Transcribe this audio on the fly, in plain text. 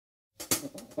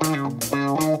There's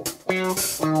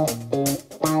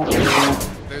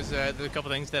a couple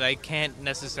things that I can't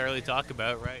necessarily talk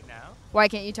about right now. Why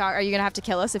can't you talk? Are you going to have to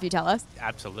kill us if you tell us?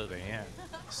 Absolutely, yeah.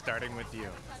 Starting with you.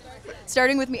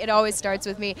 Starting with me. It always starts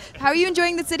with me. How are you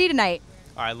enjoying the city tonight?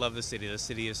 I love the city. The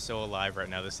city is so alive right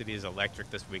now. The city is electric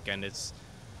this weekend.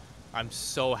 I'm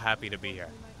so happy to be here.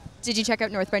 Did you check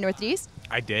out North by Northeast?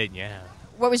 I did, yeah.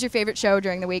 What was your favorite show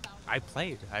during the week? I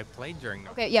played during the...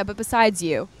 Okay, yeah, but besides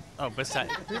you. Oh,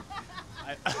 besides...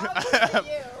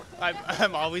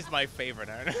 I'm always my favorite,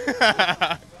 aren't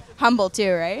I? Humble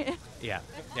too, right? Yeah.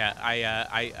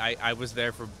 I was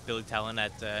there for Billy Talon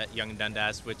at Young and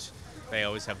Dundas, which they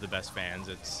always have the best fans.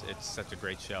 It's such a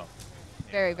great show.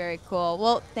 Very, very cool.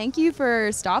 Well, thank you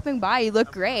for stopping by. You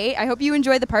look great. I hope you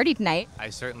enjoy the party tonight. I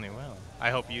certainly will.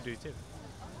 I hope you do too.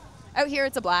 Out here,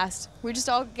 it's a blast. We just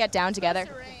all get down together.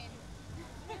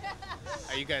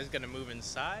 Are you guys gonna move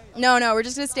inside? No, we're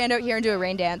just gonna stand out here and do a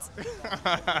rain dance.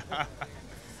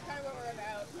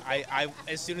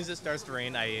 As soon as it starts to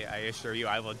rain, I assure you,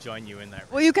 I will join you in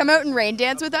that. Will you come out and rain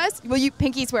dance with us? Will you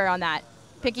pinky swear on that?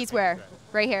 Pinky swear,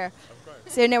 right here.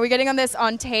 So now we're getting on this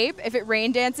on tape. If it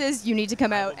rain dances, you need to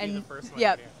come out and.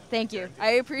 Yep. Thank you. I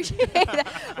appreciate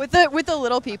that with the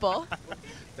little people.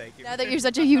 Thank you. Now that you're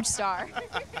such a huge star.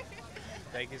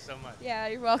 Thank you so much. Yeah,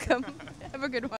 you're welcome. Have a good one.